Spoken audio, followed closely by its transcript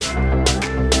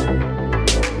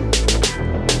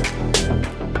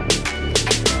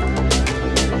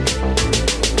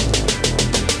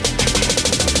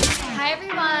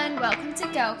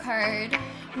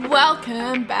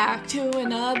Welcome back to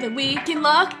another week in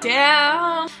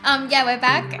lockdown. Yeah, we're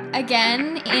back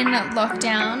again in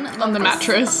lockdown. On the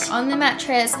mattress. On the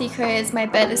mattress because my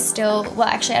bed is still, well,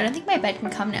 actually, I don't think my bed can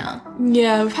come now.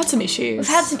 Yeah, we've had some issues. We've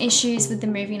had some issues with the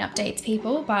moving updates,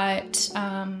 people, but, you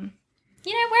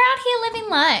know, we're out here living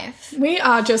life. We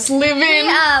are just living. We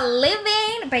are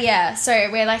living. But yeah, so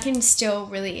we're like in still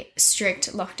really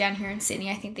strict lockdown here in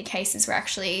Sydney. I think the cases were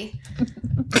actually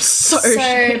so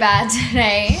bad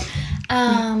today.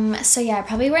 So yeah, I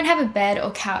probably won't have a bed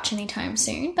or couch anytime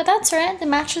soon, but that's all right. The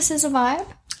mattress is a vibe.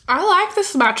 I like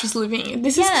this mattress living.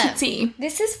 This is cutesy.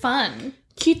 This is fun.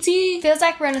 Cutesy. Feels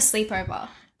like we're on a sleepover.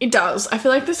 It does. I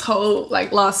feel like this whole the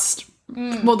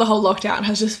whole lockdown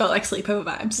has just felt like sleepover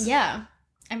vibes. Yeah,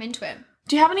 I'm into it.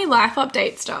 Do you have any life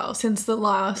updates, Dal, since the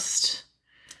last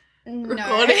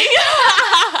recording?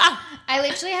 I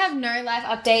literally have no life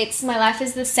updates. My life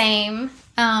is the same.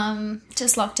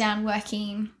 Just lockdown,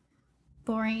 working,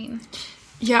 boring.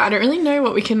 Yeah, I don't really know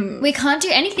what we can... We can't do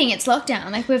anything. It's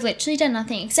lockdown. Like, we've literally done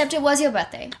nothing. Except it was your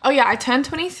birthday. Oh, yeah, I turned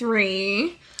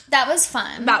 23. That was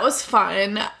fun. That was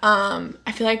fun.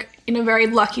 I feel like in a very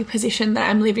lucky position that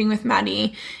I'm living with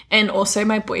Maddie and also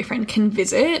my boyfriend can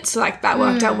visit. So, like, that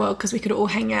worked out well because we could all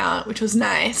hang out, which was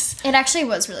nice. It actually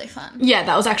was really fun. Yeah,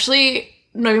 that was actually,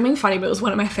 not even being funny, but it was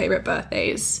one of my favourite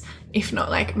birthdays. If not,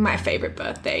 like, my favourite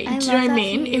birthday. Do you know what I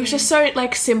mean? It was just so,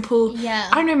 like, simple. Yeah.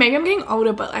 I don't know, maybe I'm getting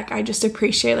older, but, like, I just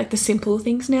appreciate, like, the simple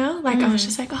things now. Like, I was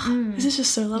just like, this is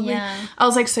just so lovely. Yeah. I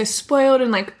was, like, so spoiled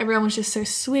and, like, everyone was just so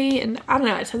sweet. And I don't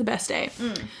know, I just had the best day.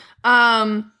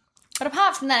 But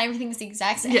apart from that, everything's the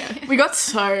exact same. Yeah, we got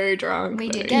so drunk. We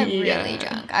did get really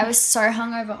drunk. I was so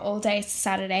hungover all day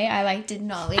Saturday. I, like, did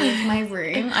not leave my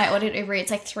room. I ordered Uber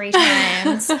Eats, like, 3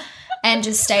 times. And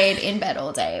just stayed in bed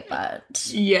all day,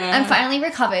 but yeah, I'm finally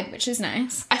recovered, which is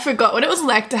nice. I forgot what it was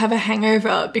like to have a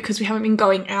hangover because we haven't been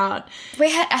going out.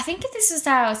 I think this was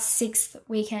our 6th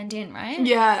weekend in, right?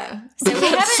 Yeah. So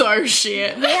That's so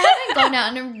shit. We haven't gone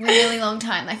out in a really long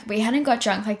time. Like, we hadn't got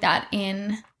drunk like that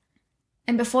and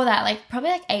before that, like, probably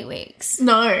like 8 weeks.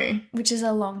 No. Which is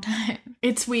a long time.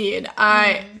 It's weird.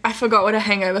 I forgot what a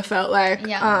hangover felt like.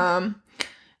 Yeah.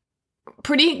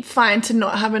 Pretty fine to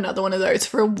not have another one of those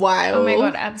for a while. Oh my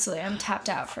God, absolutely. I'm tapped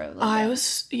out for a little bit. I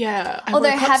was, yeah. Although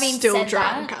I woke up having still said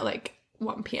drunk that, at like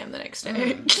 1 p.m. the next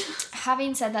day.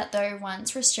 Having said that though,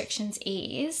 once restrictions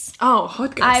ease, oh,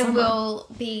 hot girl I summer. will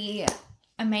be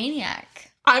a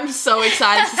maniac. I'm so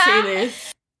excited to see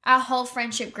this. Our whole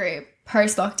friendship group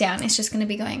post-lockdown is just going to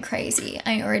be going crazy.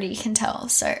 I already can tell,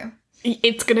 so...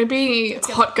 It's going to be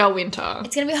hot girl winter.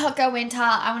 It's going to be hot girl winter.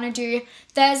 I want to do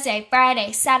Thursday,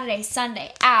 Friday, Saturday,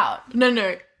 Sunday, out.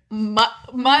 No.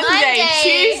 Monday,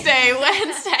 Tuesday,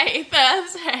 Wednesday,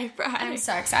 Thursday, Friday. I'm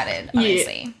so excited,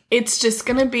 honestly. Yeah, it's just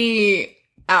going to be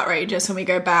outrageous when we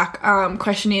go back.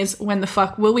 Question is, when the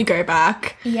fuck will we go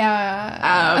back?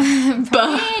 Yeah.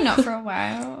 Probably not for a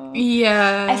while.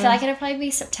 Yeah. I feel like it'll probably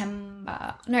be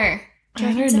September. No. Do you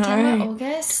reckon September,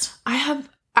 August? I have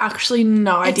actually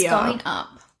no idea. It's going up.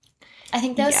 I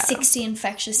think there was 60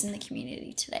 infectious in the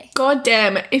community today. God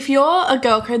damn it. If you're a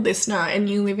Girl Code listener and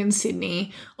you live in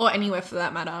Sydney or anywhere for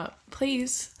that matter,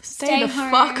 please stay the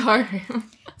home. fuck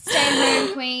home. Stay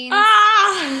home, queens.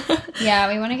 Yeah,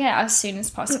 we want to get out as soon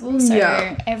as possible. So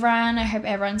everyone, I hope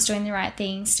everyone's doing the right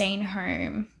thing, staying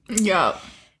home. Yeah.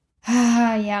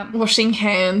 Yeah. Washing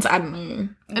hands, I don't know.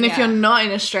 And if you're not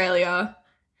in Australia...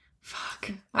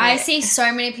 I see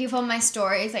so many people on my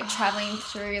stories, like, traveling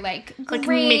through, like,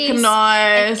 Greece, Mykonos,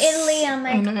 like Italy. I'm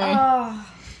like,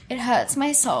 it hurts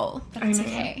my soul, but it's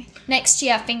okay. Next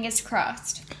year, fingers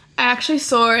crossed. I actually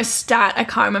saw a stat, I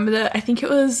can't remember I think it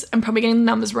was, I'm probably getting the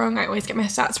numbers wrong, I always get my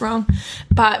stats wrong,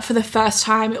 but for the first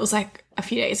time, it was like a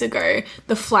few days ago,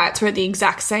 the flights were at the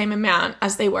exact same amount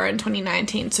as they were in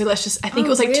 2019, so I think it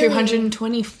was like really?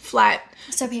 220 flight.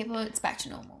 So people, it's back to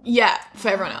normal. Yeah, for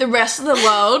everyone else. The rest of the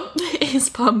world is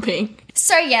pumping.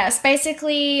 So yes,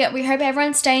 basically, we hope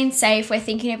everyone's staying safe. We're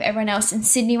thinking of everyone else in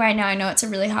Sydney right now. I know it's a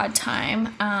really hard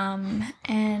time.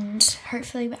 And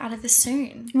hopefully we're out of this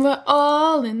soon. We're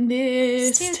all in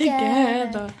this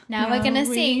together. Now we're going to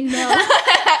sing.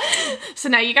 So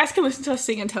now you guys can listen to us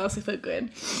sing and tell us if we're good.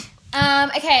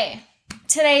 Okay,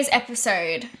 today's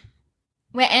episode...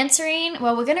 we're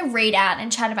going to read out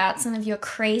and chat about some of your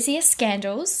craziest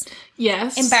scandals.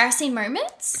 Yes. Embarrassing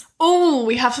moments. Oh,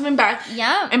 we have some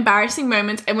embarrassing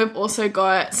moments, and we've also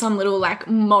got some little, like,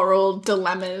 moral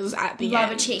dilemmas at the end.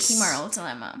 Love a cheeky moral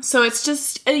dilemma. So it's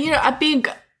just, a big,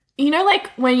 You know, like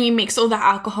when you mix all the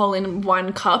alcohol in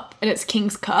one cup and it's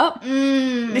King's Cup?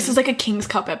 This is like a King's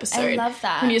Cup episode. I love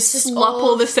that. When you It's just slop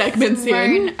all the segments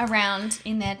thrown in around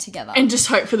in there together. and just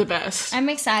hope for the best. I'm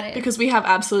excited. Because we have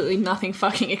absolutely nothing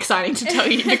fucking exciting to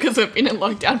tell you because we've been in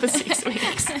lockdown for 6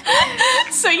 weeks.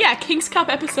 So yeah, King's Cup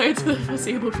episodes for the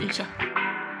foreseeable future.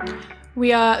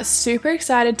 We are super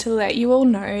excited to let you all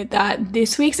know that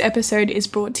this week's episode is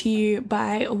brought to you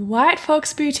by White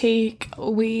Fox Boutique.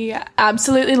 We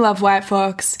absolutely love White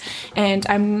Fox, and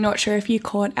I'm not sure if you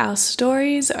caught our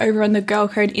stories over on the Girl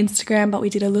Code Instagram, but we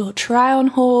did a little try-on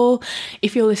haul.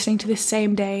 If you're listening to this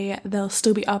same day, they'll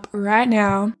still be up right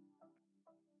now.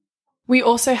 We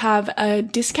also have a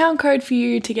discount code for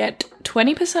you to get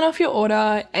 20% off your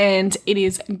order, and it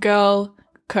is Girl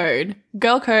Code.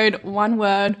 Girl Code, one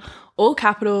word, all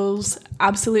capitals.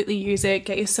 Absolutely use it.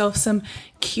 Get yourself some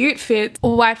cute fits.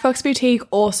 White Fox Boutique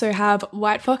also have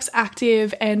White Fox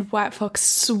Active and White Fox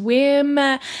Swim,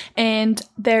 and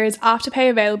there is Afterpay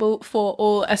available for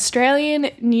all Australian,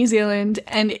 New Zealand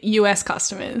and US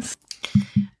customers.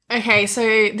 Okay,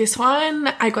 so this one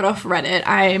I got off Reddit.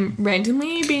 I'm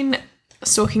randomly been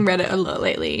stalking Reddit a lot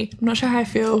lately. I'm not sure how I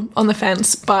feel, on the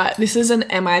fence, but this is an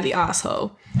Am I the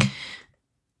Asshole?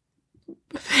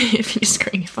 If you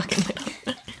scream, you fucking little.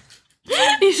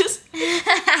 You just...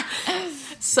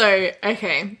 So,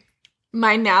 okay.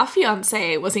 My now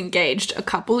fiance was engaged a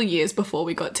couple of years before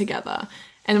we got together.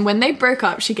 And when they broke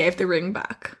up, she gave the ring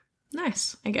back.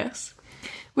 Nice, I guess.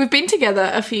 We've been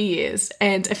together a few years,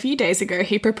 and a few days ago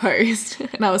he proposed,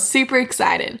 and I was super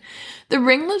excited. The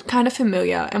ring looked kind of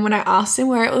familiar, and when I asked him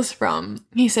where it was from,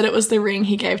 he said it was the ring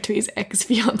he gave to his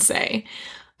ex-fiancée.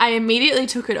 I immediately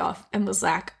took it off and was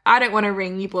like, I don't want a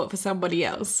ring you bought for somebody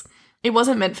else. It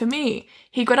wasn't meant for me.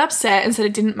 He got upset and said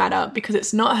it didn't matter because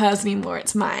it's not hers anymore,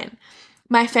 it's mine.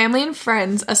 My family and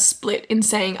friends are split in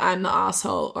saying I'm the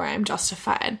asshole or I'm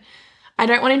justified. I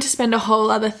don't want him to spend a whole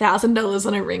other $1,000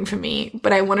 on a ring for me,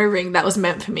 but I want a ring that was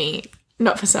meant for me,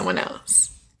 not for someone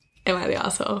else. Am I the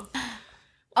asshole?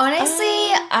 Honestly,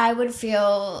 I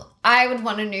would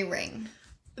want a new ring.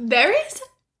 There is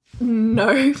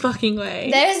no fucking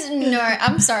way.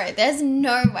 I'm sorry, there's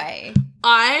no way.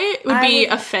 I would be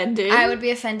offended. I would be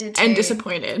offended too. And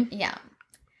disappointed. Yeah.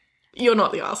 You're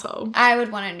not the asshole. I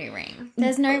would want a new ring.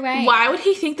 There's no way. Why would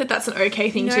he think that that's an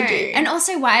okay thing to do? And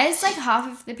also, why is like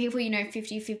half of the people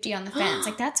 50-50 on the fence?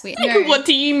 Like, that's weird. Like, what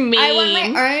do you mean? I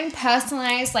want my own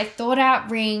personalized, like, thought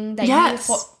out ring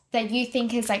that you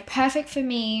think is like perfect for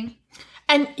me.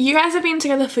 And you guys have been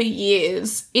together for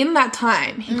years. In that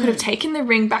time, he could have taken the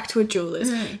ring back to a jeweler's.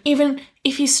 Even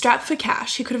if he's strapped for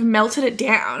cash, he could have melted it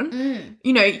down,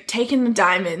 taken the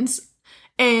diamonds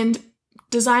and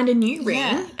designed a new ring.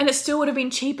 Yeah. And it still would have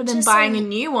been cheaper than Just buying a a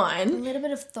new one. A little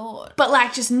bit of thought. But,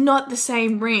 like, just not the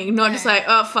same ring. Not just like,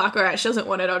 oh, fuck, all right, she doesn't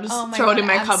want it. I'll just throw it in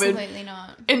my cupboard. Absolutely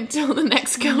not. Until the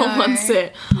next girl wants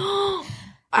it.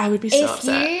 I would be so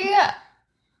upset.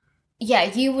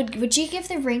 Would you give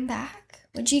the ring back?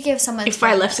 Would you give someone... If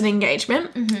I left an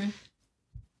engagement? Mm-hmm.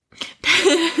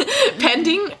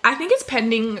 Pending, I think it's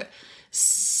pending,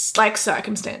 like,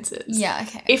 circumstances. Yeah,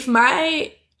 okay. If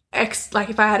my ex, like,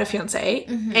 if I had a fiancé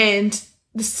and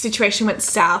the situation went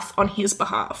south on his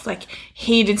behalf, like,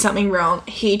 he did something wrong,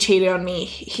 he cheated on me,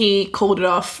 he called it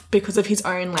off because of his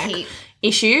own, like,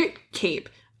 issue, keep.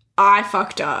 I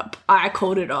fucked up, I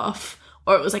called it off,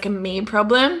 or it was, like, a me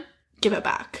problem, give it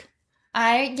back.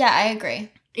 I agree.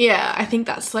 Yeah, I think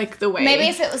that's, like, the way. Maybe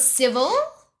if it was civil.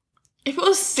 If it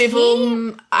was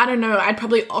civil, I don't know, I'd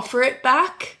probably offer it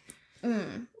back.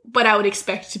 But I would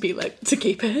expect to be, like, to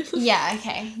keep it. Yeah,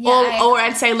 okay. Yeah, or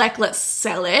I'd say, like, let's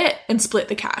sell it and split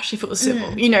the cash if it was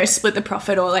civil. Split the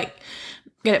profit or, like,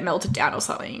 get it melted down or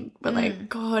something. But, like,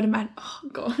 God, man, oh,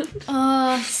 God.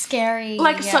 Oh, scary.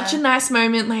 Like, such a nice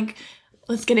moment, like,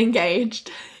 let's get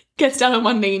engaged. Gets down on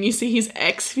one knee and you see his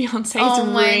ex-fiance's ring. Oh,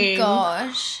 my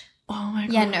gosh. Oh, my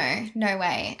God. Yeah, no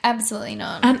way. Absolutely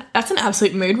not. And that's an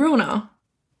absolute mood ruiner.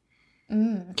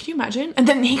 Can you imagine? And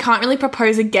then he can't really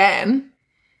propose again.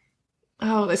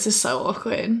 Oh, this is so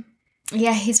awkward.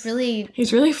 Yeah, he's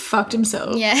really fucked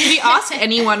himself. Yeah. Did he ask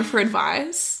anyone for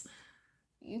advice?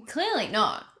 Clearly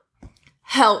not.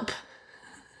 Help.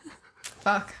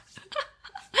 Fuck.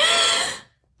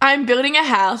 I'm building a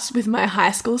house with my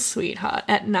high school sweetheart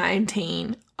at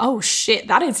 19. Oh, shit.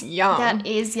 That is young. That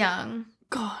is young.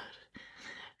 God.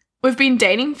 We've been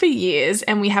dating for years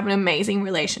and we have an amazing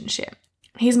relationship.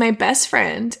 He's my best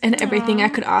friend and everything I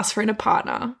could ask for in a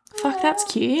partner. Fuck, that's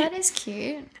cute. That is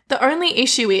cute. The only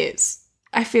issue is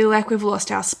I feel like we've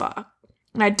lost our spark.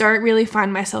 And I don't really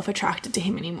find myself attracted to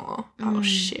him anymore. Oh,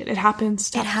 shit. It happens.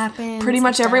 It happens. Pretty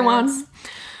much everyone.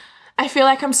 I feel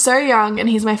like I'm so young and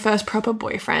he's my first proper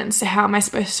boyfriend, so how am I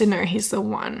supposed to know he's the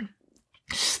one?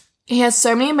 He has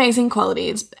so many amazing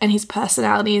qualities and his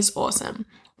personality is awesome,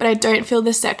 but I don't feel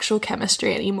the sexual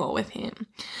chemistry anymore with him.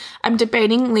 I'm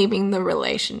debating leaving the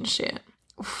relationship.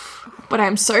 But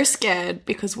I'm so scared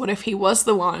because what if he was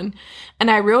the one and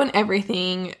I ruin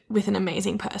everything with an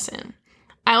amazing person?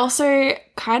 I also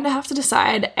kind of have to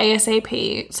decide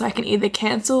ASAP so I can either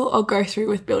cancel or go through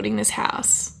with building this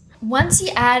house. Once you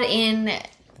add in,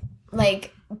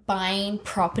 like, buying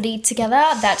property together,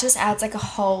 that just adds, like, a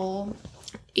whole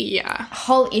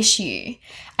issue.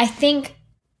 I think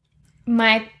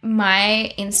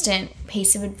my instant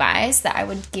piece of advice that I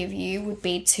would give you would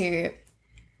be to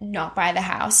not buy the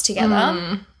house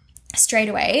together straight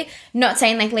away. Not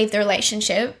saying, like, leave the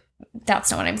relationship.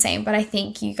 That's not what I'm saying. But I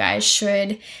think you guys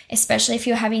should, especially if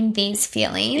you're having these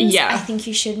feelings, I think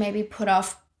you should maybe put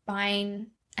off buying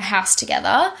a house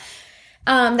together.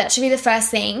 That should be the first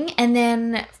thing. And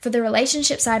then for the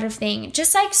relationship side of thing,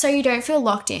 just, like, so you don't feel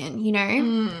locked in, you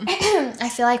know? I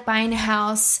feel like buying a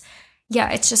house,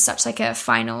 it's just such, like, a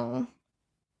final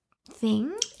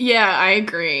thing. Yeah, I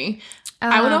agree.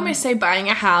 I would almost say buying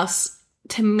a house,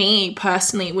 to me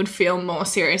personally, would feel more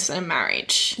serious than a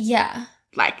marriage. Yeah.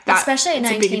 Like that. Especially at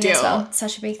 19 as well. It's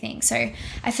such a big thing. So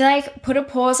I feel like put a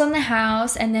pause on the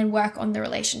house and then work on the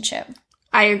relationship.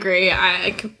 I agree.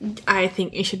 I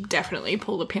think you should definitely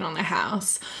pull the pin on the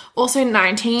house. Also,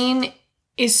 19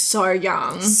 is so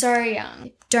young. So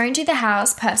young. Don't do the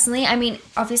house personally. I mean,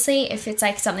 obviously, if it's,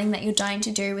 like, something that you're dying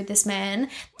to do with this man,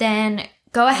 then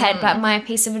go ahead. But my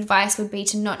piece of advice would be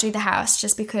to not do the house,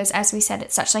 just because, as we said,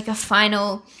 it's such, like, a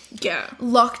final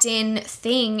locked in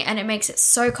thing and it makes it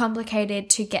so complicated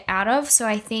to get out of. So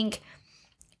I think,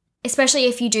 especially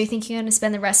if you do think you're going to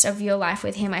spend the rest of your life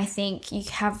with him, I think you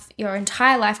have your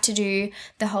entire life to do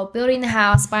the whole building the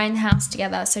house, buying the house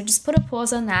together. So just put a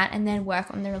pause on that and then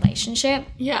work on the relationship.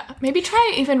 Yeah. Maybe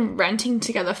try even renting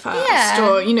together first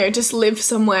or, you know, just live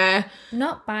somewhere.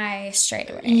 Not buy straight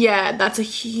away. Yeah, that's a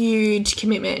huge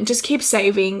commitment. Just keep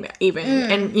saving even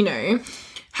and, you know,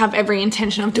 have every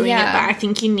intention of doing it. But I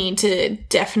think you need to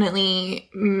definitely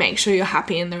make sure you're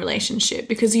happy in the relationship,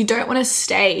 because you don't want to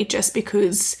stay just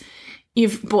because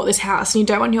you've bought this house, and you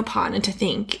don't want your partner to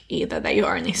think either that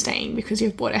you're only staying because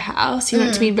you've bought a house. You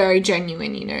want it to be very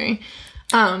genuine, you know.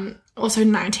 Also,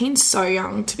 19's so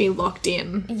young to be locked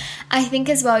in. I think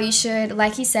as well you should,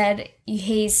 like you said,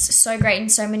 he's so great in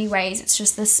so many ways. It's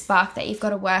just the spark that you've got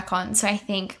to work on. So I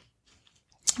think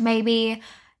maybe,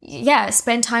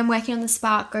 spend time working on the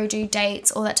spark, go do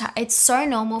dates, all that time. It's so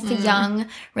normal for young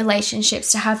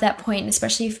relationships to have that point,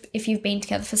 especially if you've been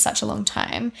together for such a long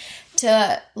time,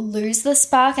 to lose the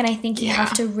spark. And I think you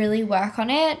have to really work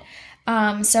on it.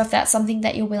 So if that's something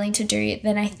that you're willing to do,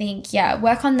 then I think,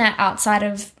 work on that outside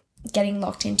of getting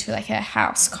locked into, like, a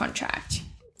house contract.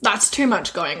 That's too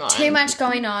much going on. Too much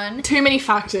going on. Too many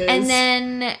factors. And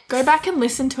then go back and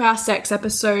listen to our sex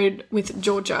episode with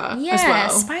Georgia as well.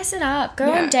 Spice it up.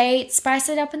 Go on dates. Spice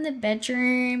it up in the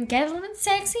bedroom. Get a little bit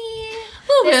sexy.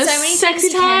 There's so many sexy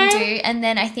things you can do. And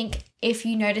then I think if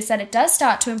you notice that it does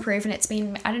start to improve and it's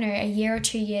been, I don't know, a year or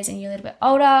 2 years and you're a little bit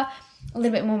older, a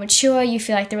little bit more mature, you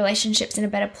feel like the relationship's in a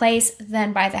better place,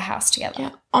 then buy the house together.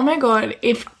 Yeah. Oh my God.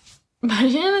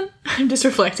 Imagine, I'm just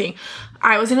reflecting.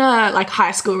 I was in a, like,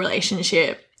 high school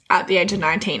relationship at the age of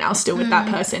 19. I was still with that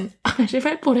person. Imagine if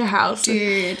I bought a house.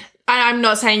 Dude. I'm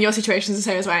not saying your situation is the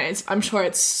same as mine. I'm sure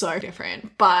it's so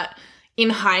different. But in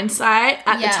hindsight,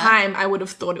 at the time, I would have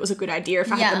thought it was a good idea.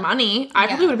 If I had the money, I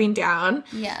probably would have been down.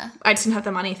 Yeah. I just didn't have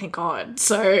the money, thank God.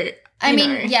 So, I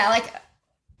mean,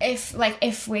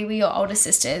 if we were your older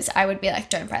sisters, I would be like,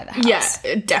 don't buy the house.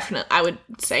 Yeah, definitely. I would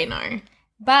say no.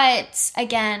 But,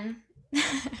 again,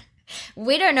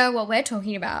 we don't know what we're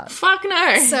talking about. Fuck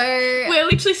no. So we're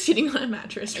literally sitting on a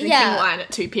mattress drinking wine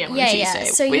at 2 p.m. on Tuesday. Yeah.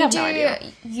 So we have no idea.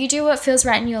 You do what feels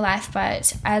right in your life,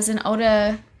 but as an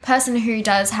older person who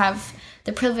does have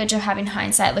the privilege of having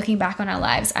hindsight looking back on our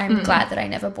lives, I'm glad that I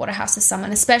never bought a house with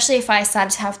someone, especially if I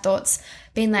started to have thoughts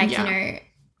being like, you know,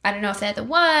 I don't know if they're the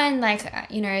one, like,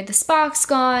 you know, the spark's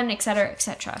gone, etc.,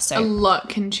 etc. So a lot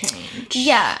can change.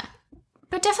 Yeah.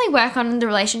 But definitely work on the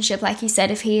relationship. Like you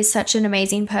said, if he is such an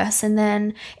amazing person,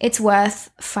 then it's worth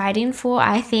fighting for,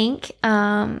 I think.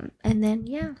 And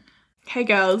then, Hey,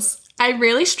 girls. I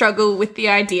really struggle with the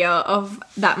idea of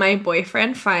that my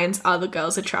boyfriend finds other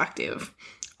girls attractive.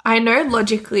 I know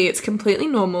logically it's completely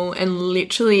normal and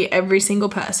literally every single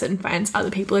person finds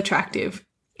other people attractive,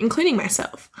 including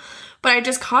myself. But I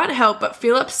just can't help but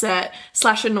feel upset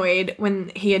 / annoyed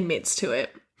when he admits to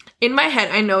it. In my head,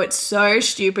 I know it's so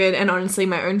stupid and honestly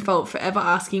my own fault for ever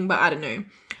asking, but I don't know.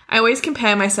 I always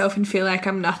compare myself and feel like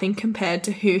I'm nothing compared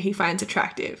to who he finds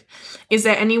attractive. Is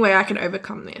there any way I can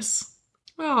overcome this?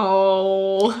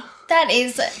 Oh. That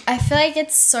is, I feel like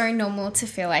it's so normal to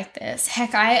feel like this.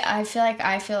 Heck, I feel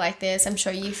like this. I'm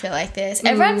sure you feel like this.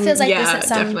 Everyone feels like this at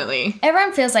some definitely.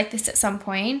 Everyone feels like this at some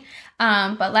point.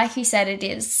 But like you said, it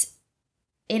is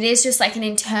just like an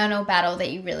internal battle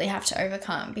that you really have to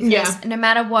overcome, because no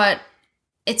matter what,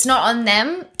 it's not on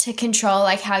them to control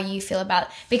like how you feel about it,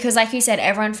 because like you said,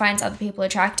 everyone finds other people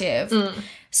attractive.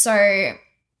 So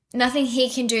nothing he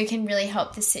can do can really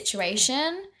help this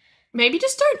situation. Maybe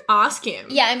just don't ask him.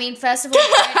 Yeah, I mean, first of all,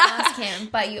 don't ask him,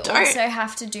 but you also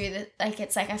have to do the, like,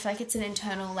 it's like, I feel like it's an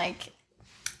internal, like,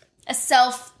 a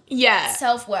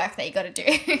self-work that you got to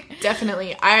do.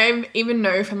 Definitely. I even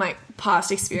know from, like,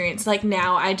 past experience, like,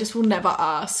 now I just will never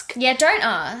ask. Yeah, don't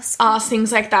ask. Ask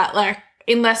things like that, like,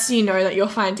 unless you know that you're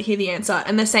fine to hear the answer.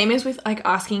 And the same is with, like,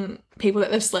 asking people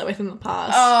that they've slept with in the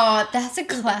past. Oh, that's a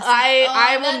classic.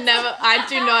 I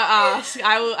do not ask.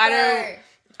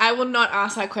 I will not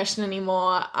ask that question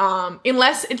anymore,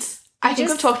 unless it's, I think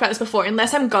I've talked about this before,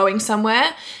 unless I'm going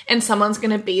somewhere and someone's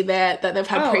going to be there that they've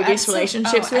had previous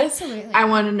relationships with. Absolutely. I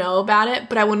want to know about it,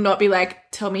 but I will not be like,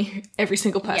 tell me every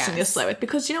single person you slept with,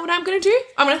 because you know what I'm going to do?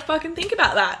 I'm going to fucking think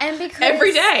about that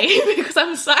every day because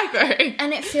I'm a psycho.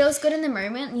 And it feels good in the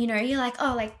moment, you know, you're like,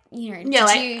 oh, like, you know,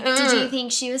 did you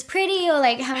think she was pretty, or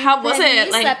like how was it?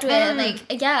 You slept with,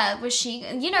 like, was she,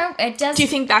 you know, it does. Do you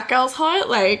think that girl's hot?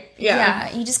 Like,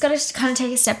 yeah, you just got to kind of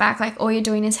take a step back. Like, all you're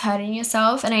doing is hurting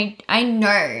yourself, and I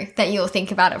know that you'll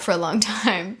think about it for a long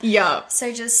time. Yeah.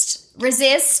 So just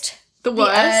resist the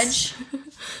urge.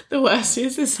 The worst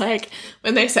is like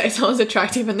when they say someone's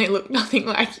attractive and they look nothing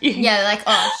like you. Yeah, like,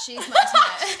 oh, she's my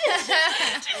type.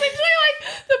 She's literally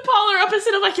like the polar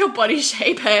opposite of like your body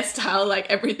shape, hairstyle, like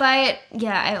everything. But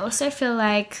yeah, I also feel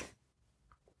like,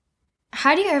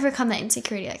 how do you overcome that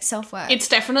insecurity, like self-worth? It's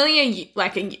definitely an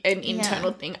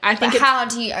internal thing. I think. But how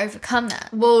do you overcome that?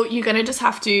 Well, you're gonna just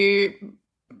have to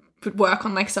work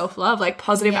on like self-love, like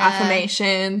positive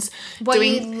affirmations. What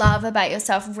you love about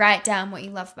yourself. Write down what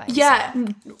you love about yourself.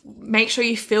 Yeah. Make sure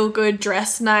you feel good,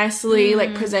 dress nicely,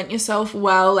 like present yourself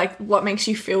well, like what makes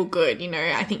you feel good, you know.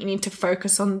 I think you need to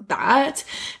focus on that,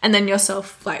 and then your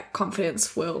self like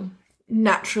confidence will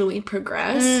naturally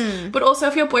progress. But also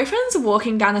if your boyfriend's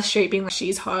walking down the street being like,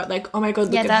 she's hot, like, oh my god,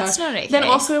 look at her. Yeah, that's not okay. Then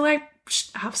also like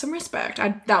have some respect.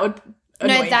 That would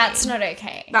No, that's not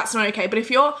okay. That's not okay. But if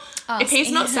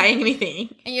he's not saying anything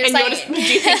and you're just, do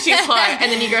you think she's hot?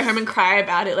 And then you go home and cry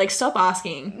about it, like, stop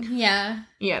asking. Yeah.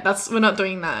 Yeah, we're not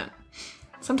doing that.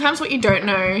 Sometimes what you don't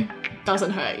know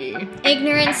doesn't hurt you.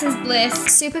 Ignorance is bliss.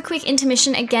 Super quick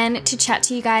intermission again to chat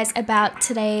to you guys about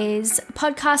today's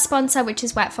podcast sponsor, which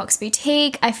is White Fox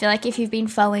Boutique. I feel like if you've been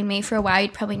following me for a while,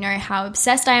 you'd probably know how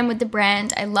obsessed I am with the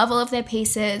brand. I love all of their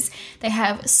pieces. They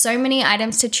have so many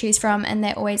items to choose from, and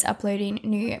they're always uploading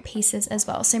new pieces as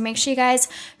well. So make sure you guys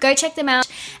go check them out.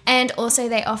 And also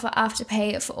they offer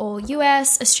Afterpay for all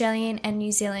US, Australian, and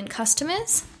New Zealand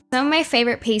customers. Some of my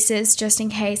favorite pieces, just in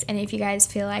case any of you guys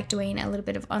feel like doing a little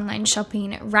bit of online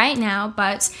shopping right now,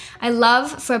 but I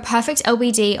love, for a perfect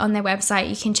LBD on their website,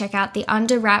 you can check out the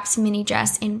Under Wraps mini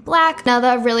dress in black.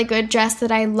 Another really good dress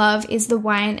that I love is the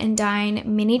Wine and Dine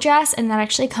mini dress, and that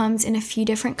actually comes in a few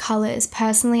different colors.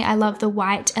 Personally, I love the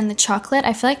white and the chocolate.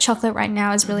 I feel like chocolate right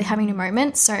now is really having a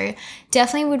moment, so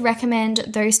definitely would recommend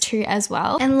those two as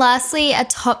well. And lastly, a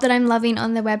top that I'm loving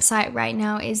on the website right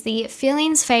now is the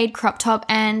Feelings Fade crop top,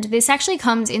 and this actually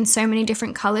comes in so many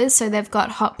different colors. So they've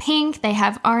got hot pink, they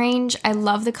have orange. I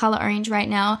love the color orange right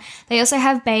now. They also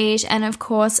have beige, and of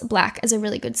course black as a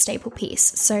really good staple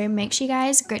piece. So make sure you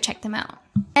guys go check them out.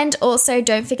 And also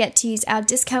don't forget to use our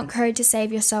discount code to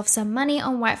save yourself some money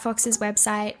on White Fox's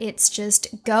website. It's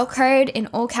just girl code in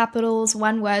all capitals,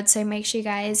 one word. So make sure you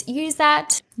guys use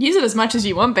that. Use it as much as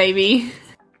you want, baby.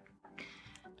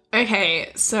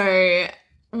 Okay, so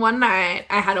one night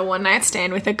I had a one-night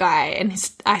stand with a guy, and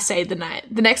I stayed the night.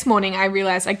 The next morning I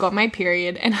realized I got my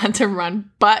period and had to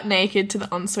run butt naked to the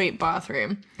ensuite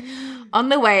bathroom. On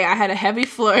the way I had a heavy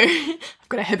flow. I've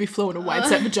got a heavy flow and a wide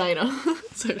set vagina.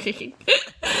 So kicking.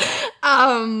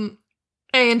 And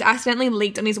accidentally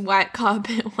leaked on his white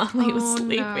carpet while he was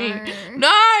sleeping.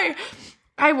 No!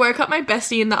 I woke up my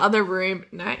bestie in the other room.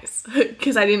 Nice.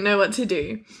 Because I didn't know what to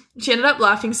do. She ended up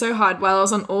laughing so hard while I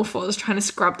was on all fours trying to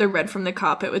scrub the red from the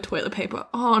carpet with toilet paper.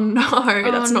 Oh no,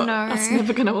 that's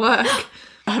never gonna work.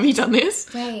 Have you done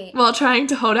this? Wait. While trying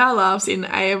to hold our laughs in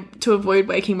to avoid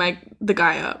waking the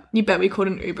guy up. You bet we called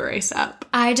an Uber ASAP.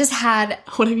 I just had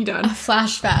What have you done? A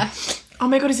flashback. Oh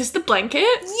my god, is this the blanket? Yeah!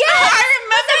 I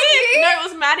remember this! No, it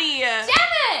was Maddie.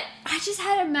 Damn it! I just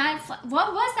had a mad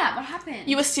what was that? What happened?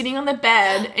 You were sitting on the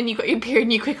bed and you got your period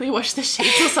and you quickly washed the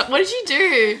sheets or something. What did you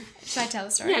do? Should I tell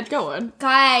the story? Yeah, go on.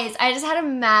 Guys, I just had a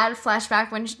mad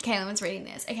flashback when Kaylin was reading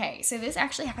this. Okay, so this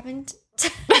actually happened.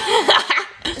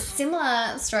 A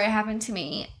similar story happened to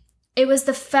me. It was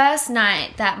the first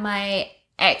night that my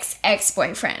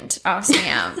ex-boyfriend asked me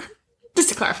out. Just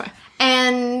to clarify.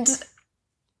 And,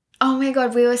 oh my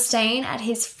God, we were staying at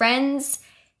his friend's,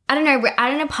 I don't know, we're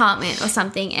at an apartment or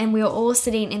something, and we were all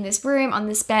sitting in this room on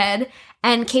this bed.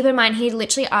 And keep in mind, he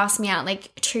literally asked me out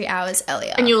like 2 hours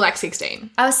earlier. And you were like 16.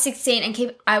 I was 16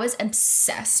 and I was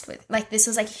obsessed with, like, this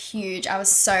was like huge. I was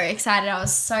so excited. I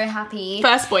was so happy.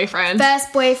 First boyfriend.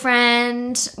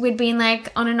 We'd been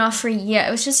like on and off for a year. It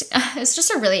was just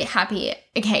a really happy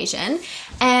occasion.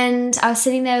 And I was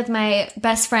sitting there with my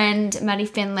best friend, Maddie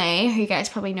Finlay, who you guys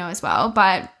probably know as well.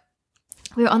 But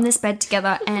we were on this bed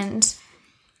together, and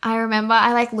I remember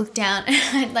I like looked down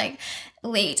and I'd like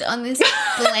leaked on this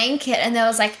blanket, and there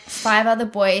was like 5 other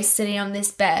boys sitting on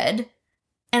this bed,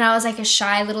 and I was like a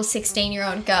shy little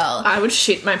 16-year-old girl. I would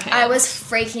shit my pants. I was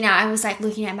freaking out. I was like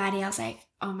looking at Maddie. I was like,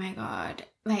 oh my God.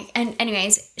 Like, and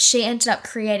anyways, she ended up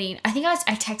creating, I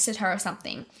texted her or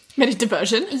something. Made a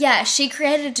diversion? Yeah, she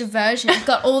created a diversion,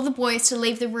 got all the boys to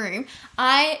leave the room.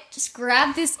 I just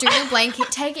grabbed this doodle blanket,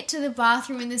 take it to the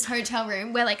bathroom in this hotel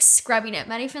room. We're like scrubbing it.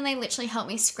 Maddie Finlay literally helped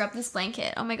me scrub this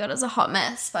blanket. Oh my God, it was a hot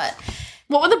mess. But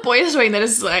what were the boys doing that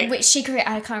is like...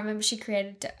 I can't remember. She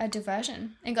created a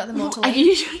diversion and got them all to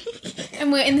leave.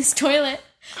 And we're in this toilet.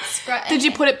 Did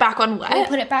you put it back on wet? We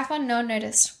put it back on, no one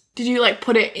noticed. Did you like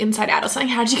put it inside out or something?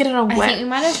 How did you get it on wet? I think we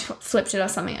might have flipped it or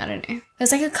something. I don't know. It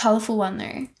was like a colourful one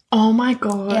though. Oh my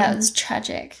God. Yeah, it was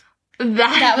tragic.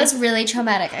 That was really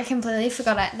traumatic. I completely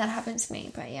forgot that happened to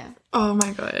me, but yeah. Oh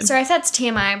my God. Sorry if that's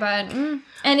TMI, but...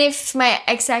 And if my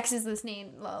ex is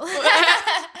listening, lol.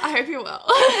 I hope you're well.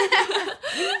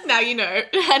 Now you know.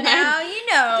 Now you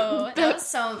know. That was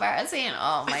so embarrassing.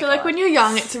 Oh my God. I feel like when you're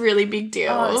young, it's a really big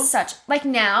deal. Oh, it's such... Like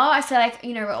now, I feel like,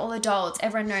 you know, we're all adults.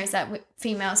 Everyone knows that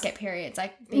females get periods.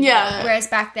 Like, yeah. Whereas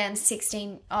back then,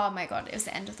 16... Oh my God, it was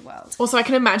the end of the world. Also, I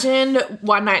can imagine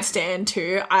one night stand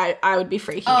too. I would be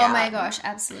freaking out. Oh my gosh,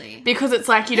 absolutely. Because it's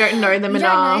like you don't know them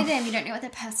enough. You don't know them. You don't know what their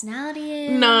personality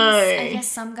is. No. I guess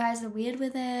some guys are weird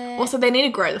with it. Also, they need to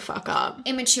grow the fuck up.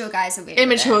 Immature guys are weird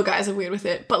Immature guys are weird with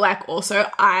it. But like also,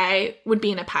 I would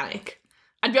be in a panic.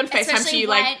 I'd be on FaceTime to you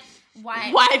like...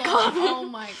 White carpet. Oh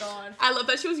my God. I love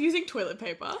that she was using toilet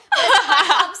paper.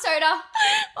 Club soda.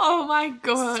 Oh my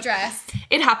God. Stress.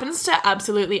 It happens to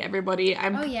absolutely everybody.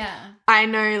 Oh yeah. I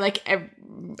know like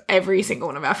every single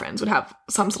one of our friends would have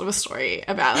some sort of a story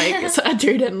about like a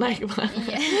dude and like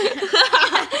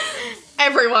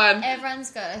everyone.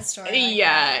 Everyone's got a story.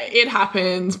 It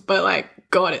happens, but like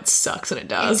God, it sucks when it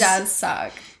does. It does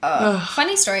suck.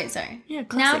 Funny stories though. Yeah,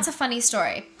 classic. Now it's a funny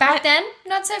story. Back then,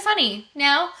 not so funny.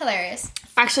 Now, hilarious.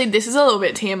 Actually, this is a little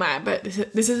bit TMI, but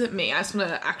this isn't me. I just want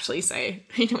to actually say,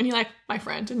 you know when you're like, my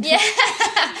friend? And yeah.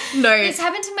 No. This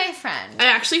happened to my friend. I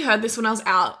actually heard this when I was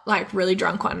out, like, really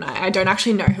drunk one night. I don't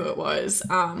actually know who it was,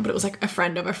 but it was, like, a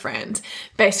friend of a friend.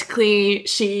 Basically,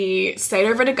 she stayed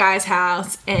over at a guy's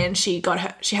house, and she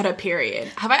had her period.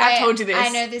 I told you this? I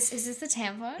know this. Is this the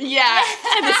tampon? Yeah.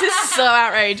 And this is so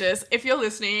outrageous. If you're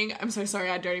listening, I'm so sorry.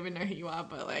 I don't even know who you are,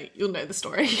 but, like, you'll know the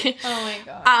story. Oh, my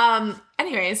God.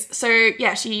 Anyways, so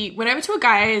yeah, she went over to a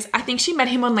guy's. I think she met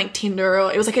him on like Tinder,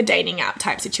 or it was like a dating app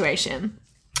type situation.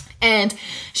 And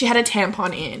she had a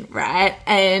tampon in, right?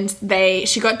 And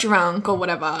she got drunk or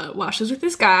whatever while she was with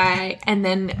this guy, and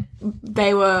then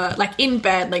they were like in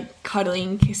bed, like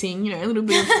cuddling, kissing, you know, a little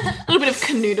bit of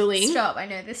canoodling. Stop, I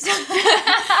know this.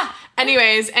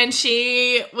 Anyways, and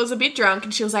she was a bit drunk,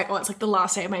 and she was like, "Oh, it's like the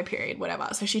last day of my period, whatever."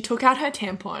 So she took out her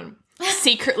tampon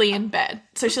secretly in bed.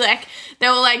 So she like, they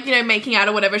were like, you know, making out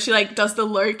or whatever. She like does the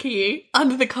low key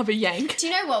under the cover yank. Do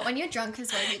you know what? When you're drunk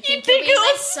as well, you think it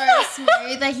was so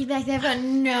smooth. Like you'd be like, they've got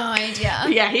no idea.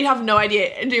 Yeah, he'd have no idea.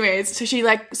 Anyways, so she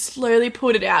like slowly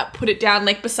pulled it out, put it down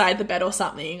like beside the bed or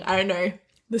something. I don't know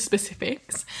the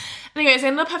specifics. Anyways, they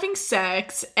ended up having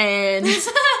sex, and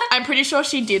I'm pretty sure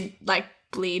she did like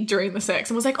bleed during the sex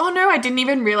and was like, "Oh no, I didn't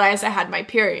even realize I had my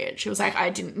period." She was like, "I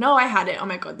didn't know I had it. Oh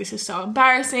my God, this is so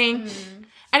embarrassing."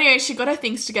 Anyway, she got her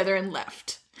things together and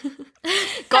left.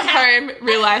 Got home,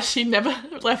 realized she never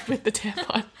left with the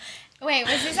tampon. Wait,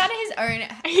 was this at his own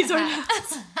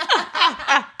house?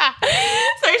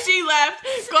 So she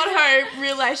left, got home,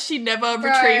 realized she never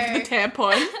retrieved the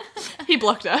tampon. He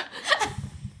blocked her.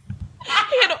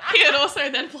 He had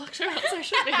also then blocked her on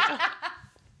social media.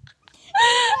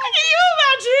 Can you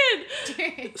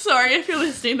imagine? Sorry if you're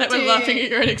listening that we're laughing at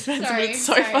your own expense, but it's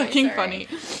so fucking funny.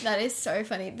 That is so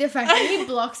funny. The fact that he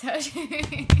blocks her too.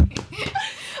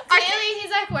 Clearly,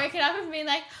 he's like woken up and being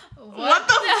like, what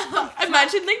the fuck?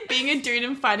 Imagine like being a dude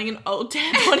and finding an old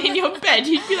tampon in your bed.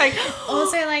 You'd be like,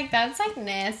 also like that's like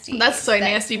nasty. That's so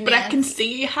nasty. But I can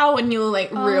see how when you're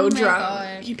like real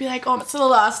drunk, you'd be like, oh, it's the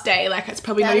last day. Like it's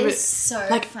probably not even so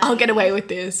like funny. I'll get away with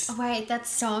this. Oh, wait, that's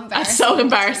so embarrassing. That's so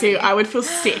embarrassing. I would feel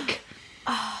sick.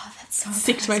 Oh, that's so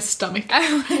sick to my stomach.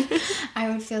 I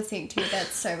would feel sick too.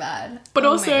 That's so bad. But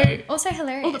also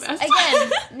hilarious.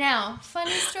 Again, now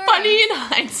funny story. Funny in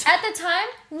hindsight. At the time,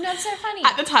 not so funny.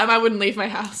 At the time, I wouldn't leave my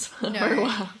house for a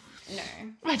while. No.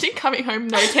 Imagine coming home,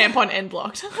 no tampon and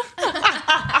blocked.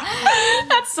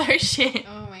 That's so shit.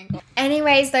 Oh my god.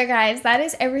 Anyways, though, guys, that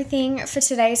is everything for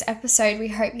today's episode. We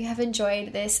hope you have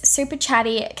enjoyed this super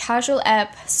chatty, casual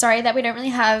ep. Sorry that we don't really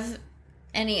have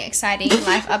any exciting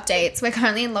life updates. We're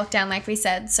currently in lockdown, like we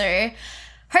said. So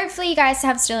hopefully you guys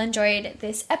have still enjoyed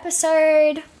this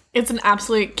episode. It's an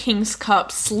absolute King's Cup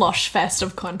slosh fest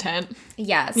of content.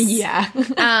 Yes. Yeah.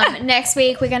 Next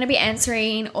week, we're going to be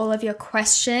answering all of your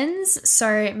questions.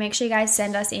 So make sure you guys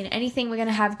send us in anything. We're going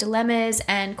to have dilemmas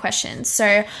and questions.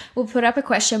 So we'll put up a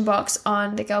question box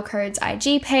on the Girl Codes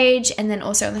IG page and then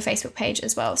also on the Facebook page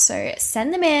as well. So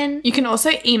send them in. You can also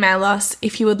email us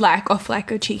if you would like, off like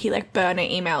a cheeky like burner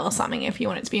email or something if you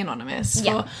want it to be anonymous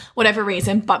for whatever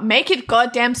reason. But make it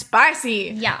goddamn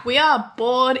spicy. Yeah. We are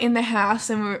bored in the house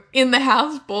and we're in the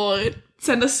house bored.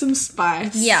 Send us some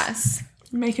spice. Yes.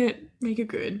 Make it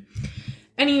good.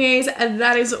 Anyways,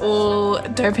 that is all.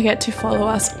 Don't forget to follow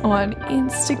us on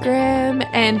Instagram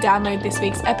and download this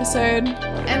week's episode.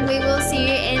 And we will see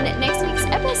you in next week.